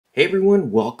Hey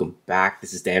everyone, welcome back.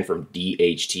 This is Dan from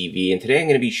DHTV, and today I'm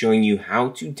going to be showing you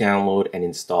how to download and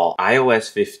install iOS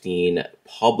 15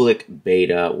 public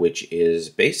beta, which is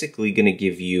basically going to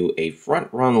give you a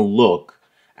front-run look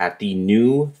at the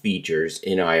new features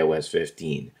in iOS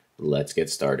 15. Let's get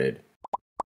started.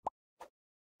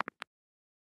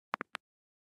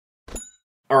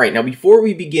 Alright, now before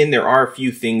we begin, there are a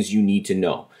few things you need to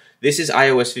know. This is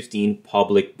iOS 15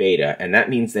 public beta, and that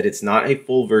means that it's not a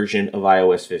full version of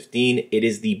iOS 15. It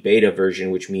is the beta version,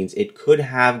 which means it could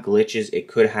have glitches, it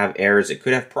could have errors, it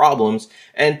could have problems,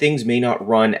 and things may not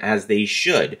run as they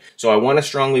should. So I want to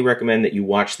strongly recommend that you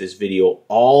watch this video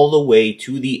all the way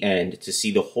to the end to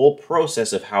see the whole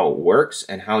process of how it works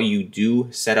and how you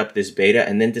do set up this beta,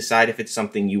 and then decide if it's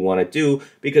something you want to do,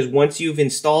 because once you've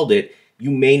installed it, you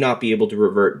may not be able to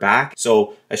revert back.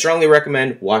 So I strongly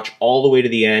recommend watch all the way to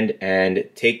the end and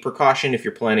take precaution if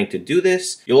you're planning to do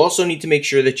this. You'll also need to make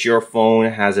sure that your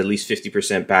phone has at least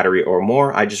 50% battery or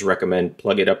more. I just recommend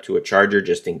plug it up to a charger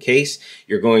just in case.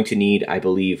 You're going to need, I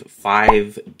believe,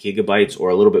 5 gigabytes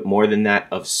or a little bit more than that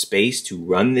of space to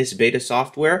run this beta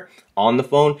software on the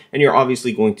phone, and you're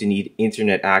obviously going to need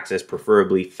internet access,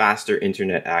 preferably faster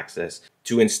internet access,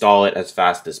 to install it as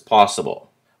fast as possible.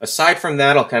 Aside from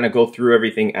that, I'll kind of go through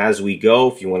everything as we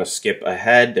go. If you want to skip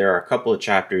ahead, there are a couple of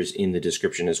chapters in the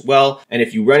description as well. And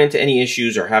if you run into any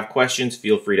issues or have questions,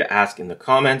 feel free to ask in the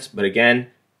comments. But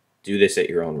again, do this at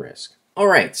your own risk.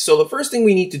 Alright, so the first thing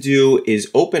we need to do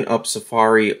is open up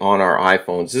Safari on our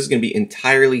iPhones. This is going to be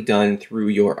entirely done through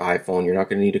your iPhone. You're not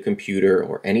going to need a computer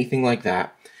or anything like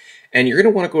that. And you're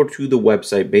going to want to go to the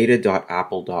website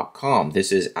beta.apple.com.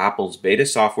 This is Apple's beta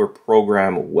software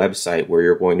program website where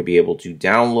you're going to be able to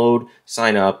download,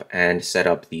 sign up, and set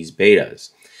up these betas.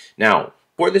 Now,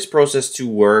 for this process to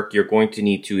work, you're going to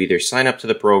need to either sign up to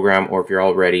the program, or if you're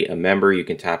already a member, you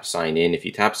can tap sign in. If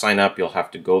you tap sign up, you'll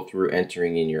have to go through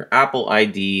entering in your Apple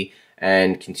ID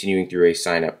and continuing through a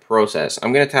sign up process.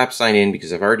 I'm going to tap sign in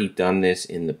because I've already done this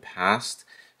in the past,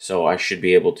 so I should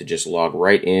be able to just log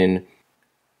right in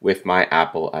with my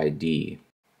Apple ID.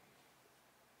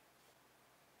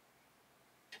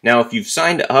 Now, if you've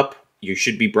signed up, you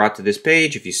should be brought to this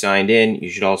page. If you signed in,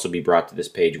 you should also be brought to this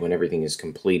page when everything is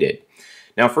completed.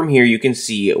 Now, from here, you can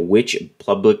see which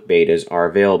public betas are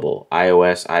available: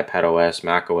 iOS, iPadOS,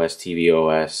 macOS,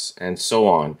 tvOS, and so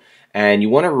on. And you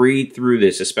want to read through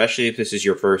this, especially if this is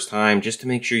your first time, just to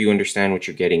make sure you understand what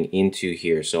you're getting into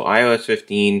here. So iOS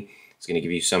 15, it's going to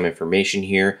give you some information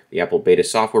here. The Apple Beta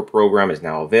Software Program is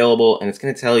now available, and it's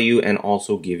going to tell you and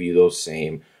also give you those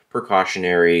same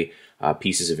precautionary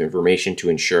pieces of information to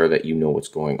ensure that you know what's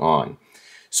going on.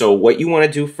 So what you want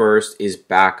to do first is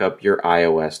back up your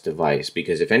iOS device,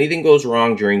 because if anything goes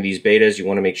wrong during these betas, you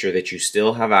want to make sure that you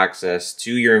still have access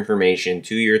to your information,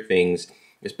 to your things,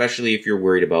 especially if you're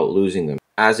worried about losing them.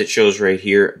 As it shows right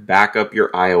here, back up your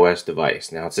iOS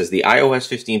device. Now it says the iOS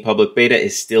 15 public beta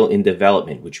is still in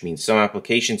development, which means some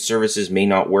application services may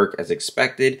not work as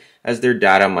expected, as their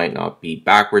data might not be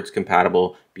backwards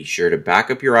compatible. Be sure to back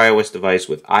up your iOS device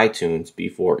with iTunes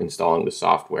before installing the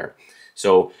software.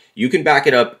 So you can back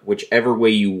it up whichever way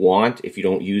you want. If you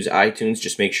don't use iTunes,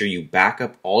 just make sure you back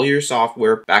up all your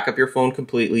software, back up your phone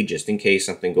completely just in case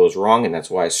something goes wrong, and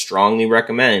that's why I strongly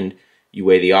recommend you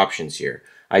weigh the options here.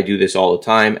 I do this all the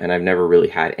time, and I've never really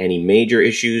had any major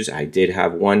issues. I did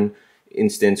have one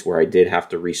instance where I did have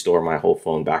to restore my whole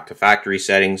phone back to factory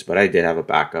settings, but I did have a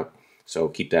backup, so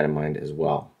keep that in mind as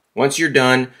well. Once you're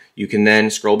done, you can then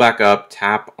scroll back up,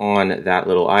 tap on that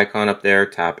little icon up there,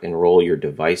 tap Enroll Your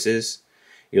Devices.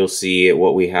 You'll see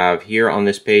what we have here on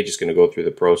this page. It's going to go through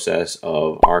the process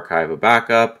of archive a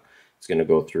backup. It's going to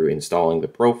go through installing the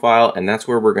profile, and that's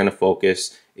where we're going to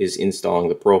focus, is installing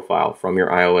the profile. From your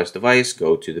iOS device,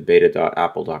 go to the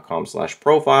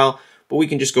beta.apple.com/profile, but we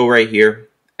can just go right here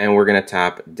and we're going to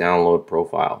tap download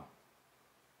profile.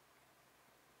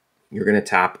 You're going to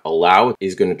tap allow.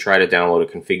 It's going to try to download a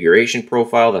configuration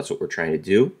profile. That's what we're trying to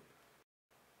do.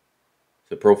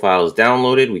 The profile is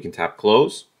downloaded. We can tap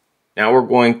close. Now we're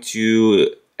going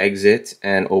to exit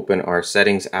and open our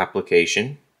settings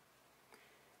application.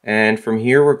 And from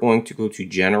here, we're going to go to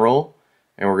General,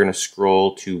 and we're going to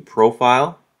scroll to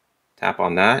Profile, tap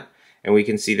on that, and we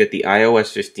can see that the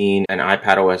iOS 15 and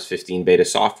iPadOS 15 beta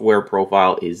software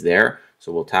profile is there.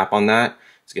 So we'll tap on that.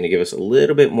 It's going to give us a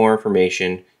little bit more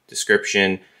information,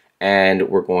 description, and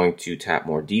we're going to tap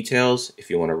more details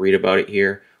if you want to read about it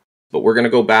here. But we're going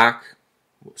to go back.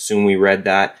 Assume we read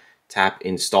that. Tap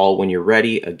Install when you're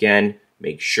ready. Again,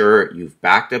 make sure you've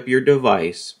backed up your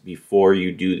device before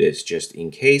you do this, just in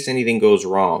case anything goes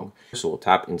wrong. So we'll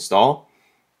tap Install.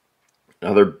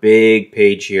 Another big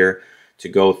page here to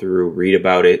go through, read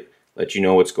about it, let you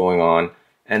know what's going on,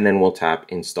 and then we'll tap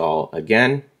install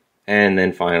again, and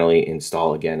then finally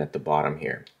install again at the bottom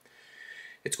here.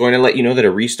 It's going to let you know that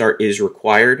a restart is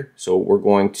required, so we're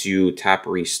going to tap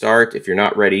restart. If you're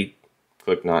not ready,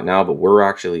 click not now, but we're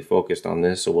actually focused on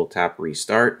this, so we'll tap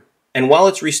restart. And while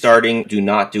it's restarting, do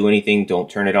not do anything. Don't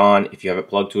turn it on. If you have it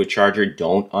plugged to a charger,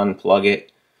 don't unplug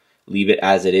it. Leave it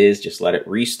as it is. Just let it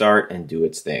restart and do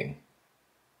its thing.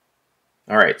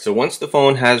 All right, so once the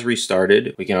phone has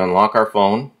restarted, we can unlock our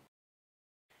phone.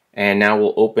 And now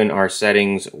we'll open our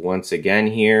settings once again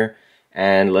here.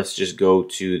 And let's just go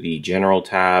to the General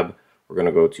tab. We're going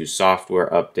to go to Software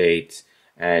Updates.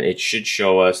 And it should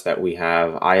show us that we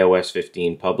have iOS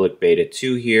 15 Public Beta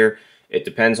 2 here. It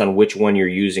depends on which one you're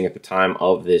using at the time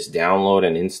of this download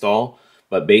and install.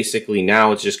 But basically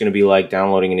now it's just going to be like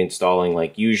downloading and installing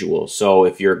like usual. So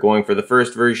if you're going for the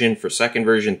first version, for second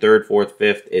version, third, fourth,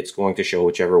 fifth, it's going to show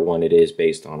whichever one it is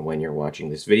based on when you're watching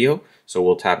this video. So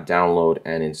we'll tap download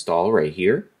and install right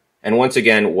here. And once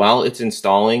again, while it's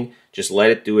installing, just let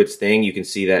it do its thing. You can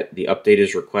see that the update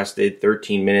is requested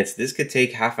 13 minutes. This could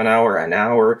take half an hour, an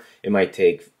hour. It might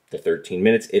take the 13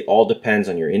 minutes. It all depends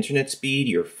on your internet speed,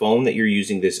 your phone that you're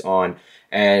using this on,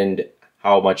 and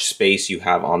how much space you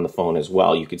have on the phone as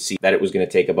well. You could see that it was going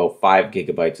to take about 5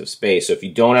 gigabytes of space. So if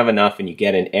you don't have enough and you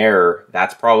get an error,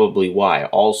 that's probably why.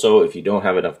 Also, if you don't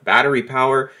have enough battery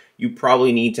power, you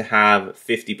probably need to have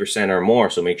 50% or more.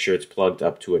 So make sure it's plugged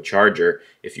up to a charger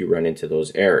if you run into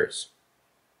those errors.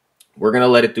 We're going to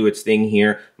let it do its thing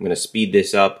here. I'm going to speed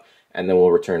this up and then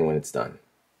we'll return when it's done.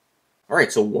 All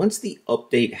right, so once the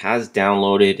update has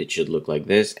downloaded, it should look like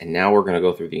this. And now we're going to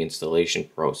go through the installation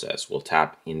process. We'll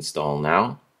tap install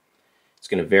now. It's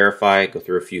going to verify, go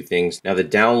through a few things. Now the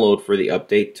download for the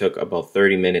update took about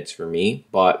 30 minutes for me,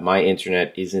 but my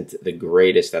internet isn't the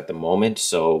greatest at the moment,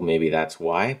 so maybe that's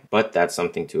why. But that's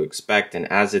something to expect.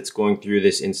 And as it's going through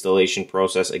this installation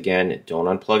process, again, don't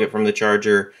unplug it from the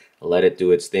charger. Let it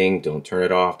do its thing. Don't turn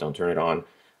it off. Don't turn it on.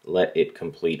 Let it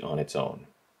complete on its own.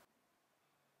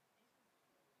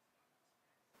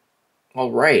 All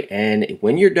right, and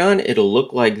when you're done, it'll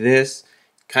look like this.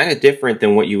 Kind of different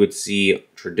than what you would see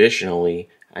traditionally.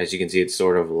 As you can see, it's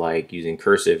sort of like using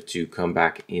cursive to come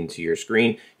back into your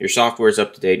screen. Your software is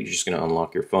up to date. You're just going to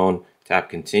unlock your phone, tap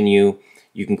continue.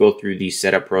 You can go through the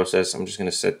setup process. I'm just going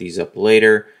to set these up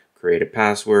later. Create a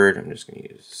password. I'm just going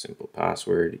to use a simple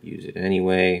password. Use it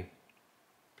anyway.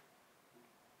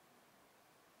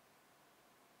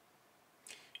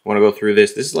 Want to go through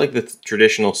this. This is like the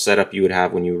traditional setup you would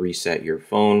have when you reset your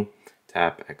phone.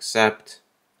 Tap accept.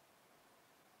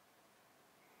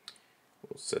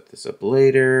 We'll set this up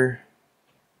later.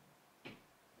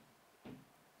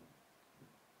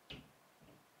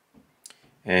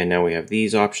 And now we have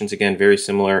these options again, very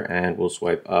similar, and we'll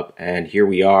swipe up. And here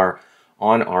we are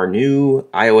on our new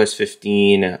iOS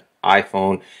 15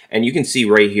 iPhone. And you can see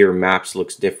right here, Maps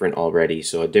looks different already.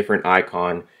 So a different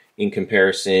icon in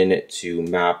comparison to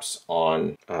Maps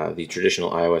on the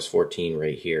traditional iOS 14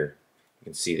 right here. You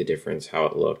can see the difference, how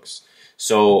it looks.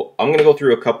 So I'm going to go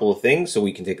through a couple of things so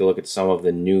we can take a look at some of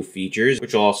the new features,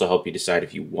 which will also help you decide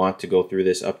if you want to go through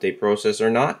this update process or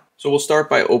not. So we'll start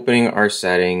by opening our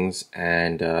settings,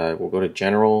 and we'll go to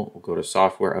General, we'll go to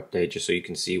Software Update, just so you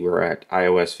can see we're at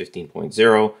iOS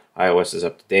 15.0. iOS is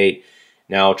up to date.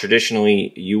 Now,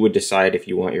 traditionally, you would decide if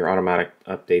you want your automatic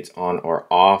updates on or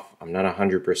off. I'm not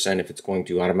 100% if it's going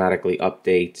to automatically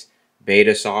update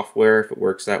beta software, if it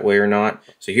works that way or not.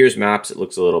 So here's Maps. It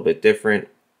looks a little bit different.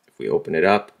 If we open it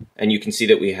up, and you can see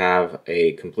that we have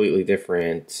a completely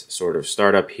different sort of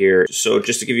startup here. So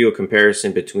just to give you a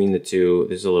comparison between the two,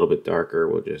 this is a little bit darker.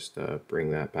 We'll just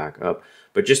bring that back up.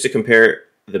 But just to compare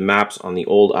the maps on the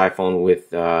old iPhone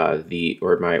with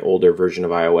my older version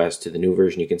of iOS to the new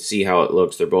version, you can see how it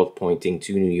looks. They're both pointing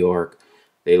to New York.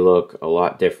 They look a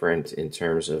lot different in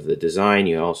terms of the design.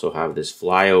 You also have this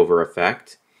flyover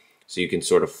effect, so you can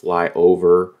sort of fly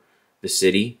over the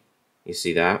city. You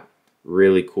see that?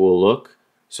 Really cool look.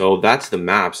 So that's the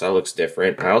Maps. That looks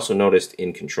different. I also noticed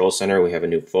in Control Center we have a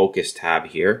new Focus tab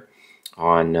here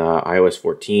on iOS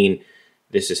 14.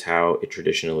 This is how it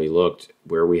traditionally looked,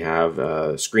 where we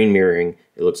have screen mirroring.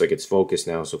 It looks like it's focused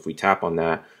now. So if we tap on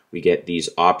that, we get these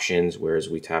options, whereas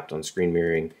we tapped on screen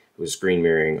mirroring, it was screen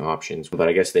mirroring options. But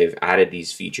I guess they've added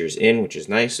these features in, which is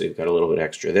nice. So you've got a little bit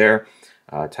extra there.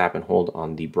 Tap and hold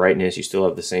on the brightness. You still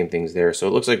have the same things there. So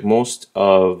it looks like most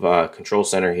of Control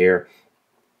Center here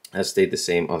has stayed the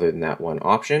same other than that one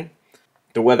option.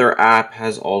 The weather app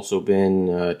has also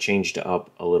been changed up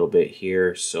a little bit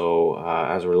here. So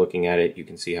as we're looking at it, you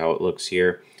can see how it looks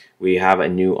here. We have a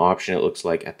new option, it looks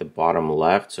like, at the bottom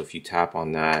left. So if you tap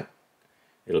on that,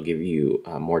 It'll give you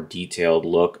a more detailed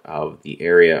look of the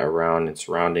area around and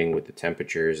surrounding with the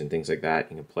temperatures and things like that.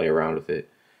 You can play around with it.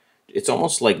 It's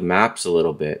almost like maps a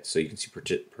little bit. So you can see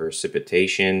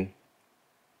precipitation,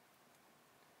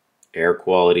 air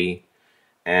quality,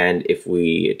 and if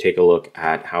we take a look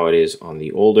at how it is on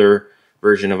the older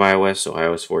version of iOS, so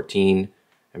iOS 14,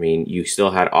 I mean, you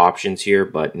still had options here,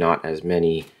 but not as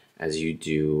many as you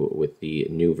do with the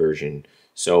new version.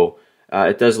 So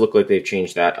it does look like they've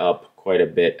changed that up quite a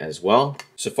bit as well.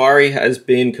 Safari has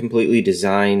been completely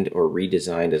designed or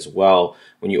redesigned as well.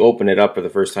 When you open it up for the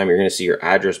first time, you're going to see your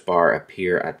address bar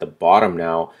appear at the bottom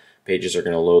now. Pages are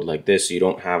going to load like this, so you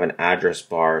don't have an address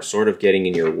bar sort of getting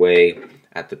in your way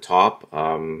at the top.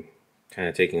 Kind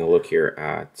of taking a look here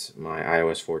at my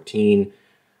iOS 14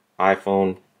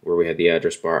 iPhone, where we had the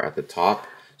address bar at the top.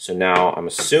 So now I'm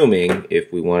assuming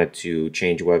if we wanted to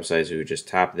change websites, we would just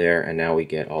tap there, and now we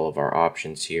get all of our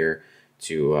options here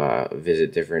to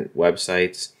visit different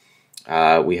websites.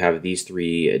 We have these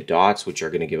three dots, which are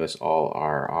going to give us all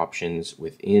our options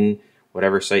within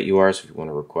whatever site you are. So if you want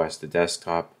to request the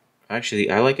desktop, actually,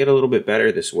 I like it a little bit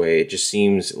better this way. It just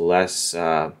seems less,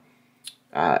 more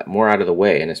out of the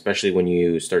way, and especially when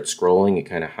you start scrolling, it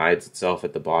kind of hides itself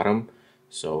at the bottom.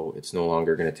 So it's no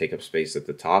longer going to take up space at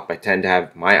the top. I tend to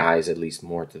have my eyes at least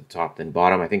more to the top than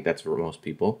bottom. I think that's for most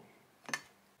people.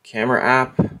 Camera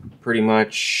app, pretty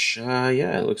much,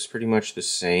 yeah, it looks pretty much the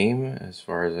same as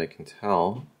far as I can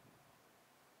tell.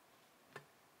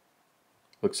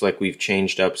 Looks like we've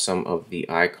changed up some of the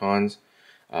icons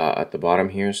at the bottom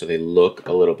here, so they look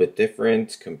a little bit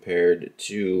different compared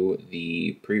to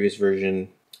the previous version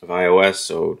of iOS.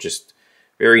 So just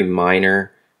very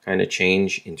minor kind of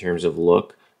change in terms of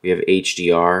look. We have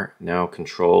HDR now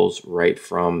controls right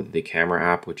from the camera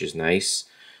app, which is nice.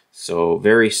 So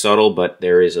very subtle, but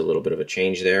there is a little bit of a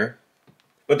change there.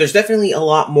 But there's definitely a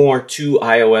lot more to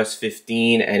iOS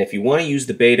 15, and if you want to use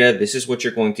the beta, this is what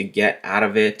you're going to get out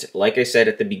of it. Like I said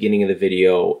at the beginning of the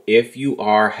video, if you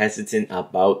are hesitant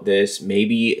about this,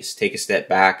 maybe take a step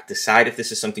back, decide if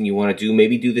this is something you want to do.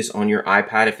 Maybe do this on your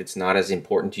iPad if it's not as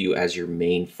important to you as your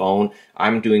main phone.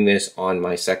 I'm doing this on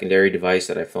my secondary device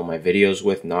that I film my videos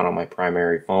with, not on my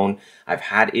primary phone. I've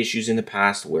had issues in the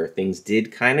past where things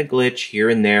did kind of glitch here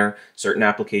and there. Certain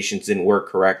applications didn't work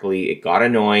correctly. It got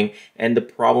annoying, and the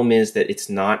problem is that it's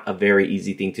not a very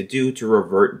easy thing to do to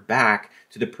revert back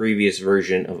to the previous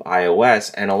version of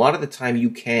iOS, and a lot of the time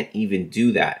you can't even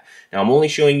do that. Now, I'm only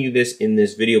showing you this in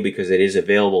this video because it is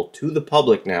available to the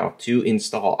public now to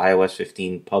install iOS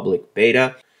 15 public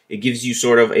beta. It gives you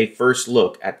sort of a first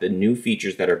look at the new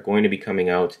features that are going to be coming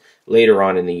out later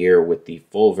on in the year with the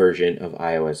full version of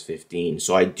iOS 15.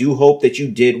 So I do hope that you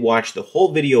did watch the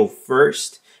whole video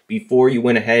first before you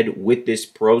went ahead with this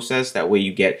process. That way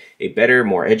you get a better,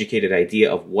 more educated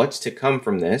idea of what's to come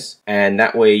from this, and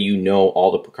that way you know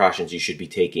all the precautions you should be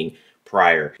taking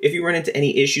prior. If you run into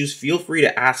any issues, feel free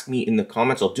to ask me in the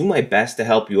comments. I'll do my best to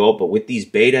help you out, but with these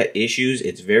beta issues,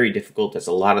 it's very difficult as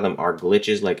a lot of them are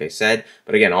glitches, like I said.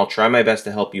 But again, I'll try my best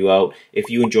to help you out. If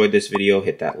you enjoyed this video,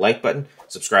 hit that like button,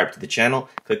 subscribe to the channel,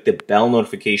 click the bell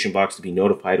notification box to be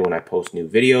notified when I post new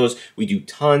videos. We do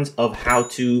tons of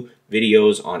how-to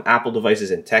videos on Apple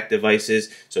devices and tech devices.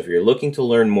 So if you're looking to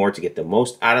learn more to get the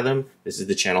most out of them, this is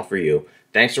the channel for you.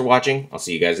 Thanks for watching. I'll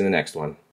see you guys in the next one.